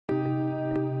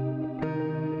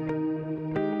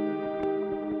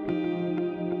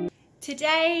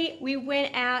Today we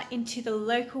went out into the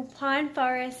local pine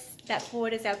forest that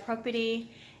borders our property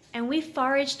and we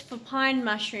foraged for pine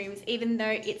mushrooms even though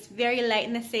it's very late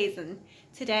in the season.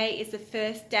 Today is the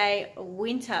first day of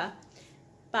winter,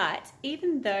 but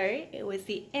even though it was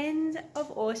the end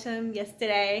of autumn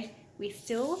yesterday, we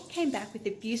still came back with a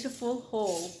beautiful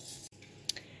haul.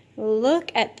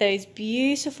 Look at those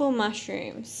beautiful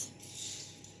mushrooms.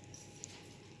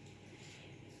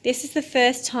 This is the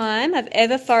first time I've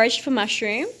ever foraged for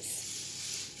mushrooms.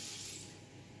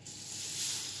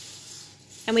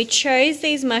 And we chose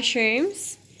these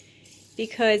mushrooms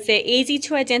because they're easy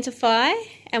to identify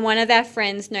and one of our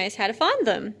friends knows how to find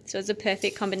them. So it's a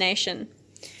perfect combination.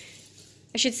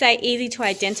 I should say easy to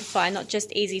identify, not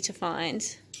just easy to find.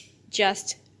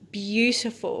 Just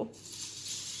beautiful.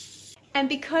 And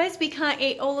because we can't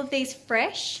eat all of these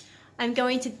fresh, I'm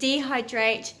going to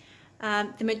dehydrate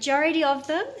the majority of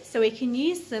them so we can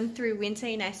use them through winter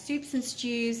in our soups and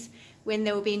stews when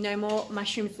there will be no more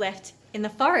mushrooms left in the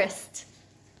forest.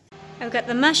 I've got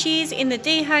the mushies in the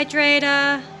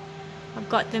dehydrator. I've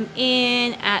got them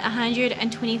in at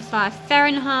 125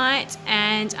 Fahrenheit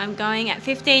and I'm going at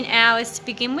 15 hours to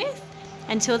begin with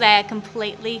until they are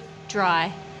completely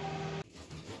dry.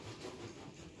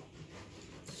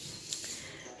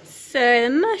 So the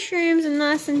mushrooms are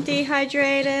nice and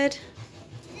dehydrated.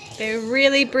 They're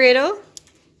really brittle.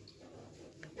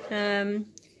 And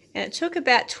it took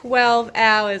about 12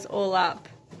 hours all up.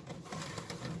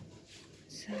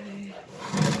 So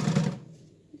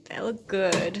they look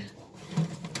good.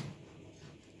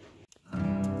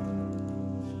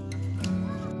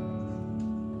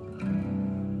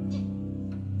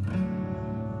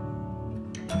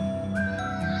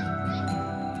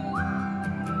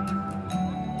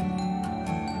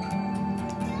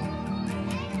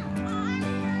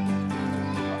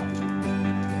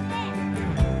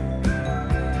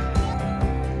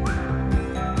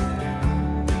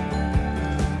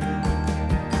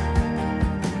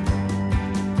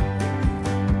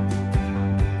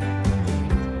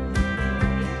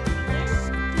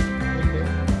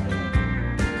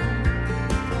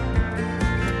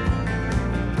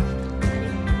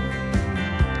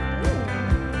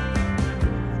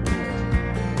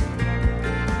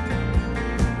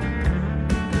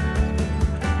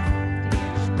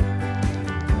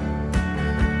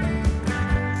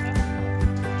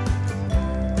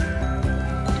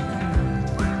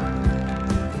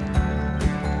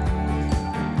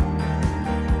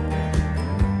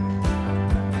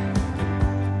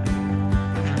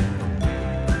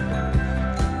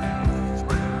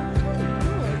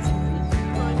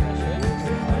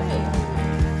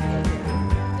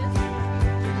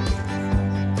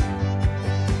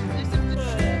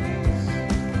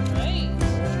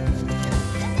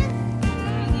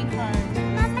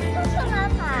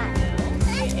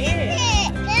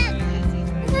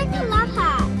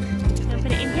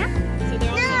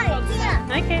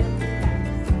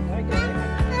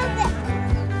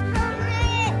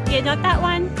 Yeah, not that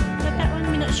one. Not that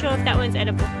one. We're not sure if that one's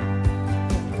edible.